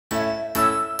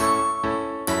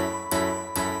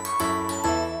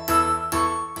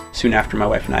Soon after my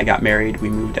wife and I got married, we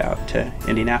moved out to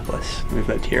Indianapolis. We've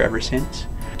lived here ever since.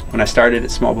 When I started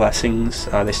at Small Blessings,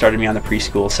 they started me on the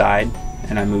preschool side,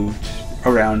 and I moved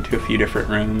around to a few different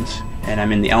rooms. And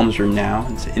I'm in the Elms room now.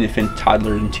 It's an infant,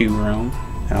 toddler, and 2 room,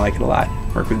 and I like it a lot.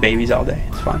 Work with babies all day.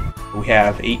 It's fun. We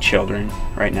have 8 children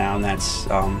right now, and that's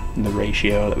the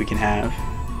ratio that we can have.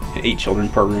 8 children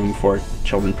per room, 4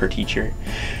 children per teacher.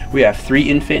 We have 3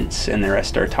 infants, and the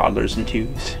rest are toddlers and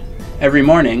 2s. Every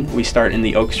morning we start in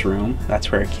the Oaks room.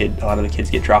 That's where a lot of the kids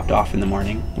get dropped off in the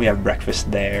morning. We have breakfast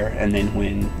there, and then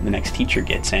when the next teacher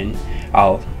gets in,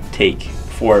 I'll take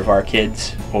 4 of our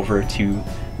kids over to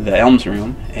the Elms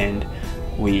room, and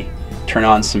we turn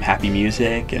on some happy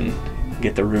music and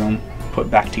get the room put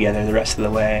back together the rest of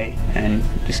the way and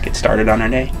just get started on our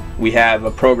day. We have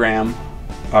a program,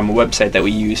 a website that we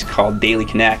use called Daily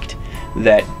Connect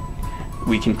that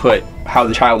we can put how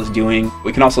the child is doing.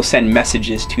 We can also send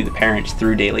messages to the parents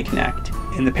through Daily Connect,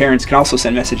 and the parents can also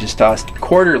send messages to us.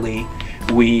 Quarterly,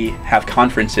 we have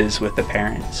conferences with the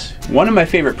parents. One of my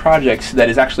favorite projects that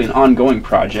is actually an ongoing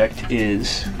project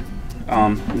is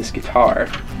this guitar.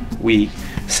 We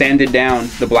sanded down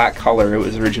the black color. It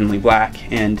was originally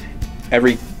black, and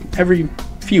every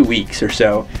few weeks or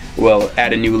so we'll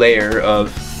add a new layer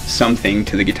of something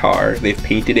to the guitar. They've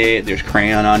painted it. There's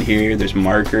crayon on here, there's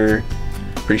marker,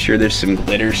 pretty sure there's some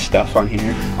glitter stuff on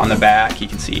here. On the back you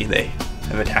can see they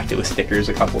have attacked it with stickers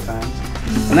a couple times,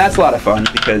 and that's a lot of fun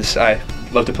because I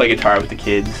love to play guitar with the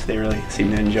kids. They really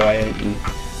seem to enjoy it, and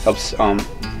helps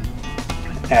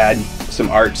add some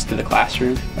arts to the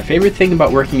classroom. My favorite thing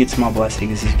about working at Small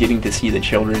Blessings is getting to see the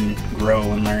children grow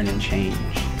and learn and change.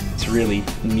 It's really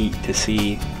neat to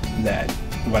see that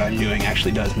what I'm doing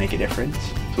actually does make a difference.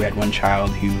 We had one child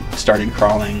who started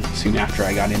crawling soon after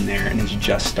I got in there and has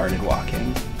just started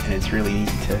walking, and it's really neat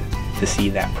to see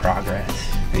that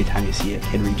progress. Anytime you see a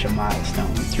kid reach a milestone,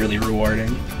 it's really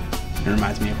rewarding. It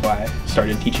reminds me of why I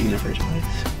started teaching in the first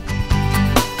place.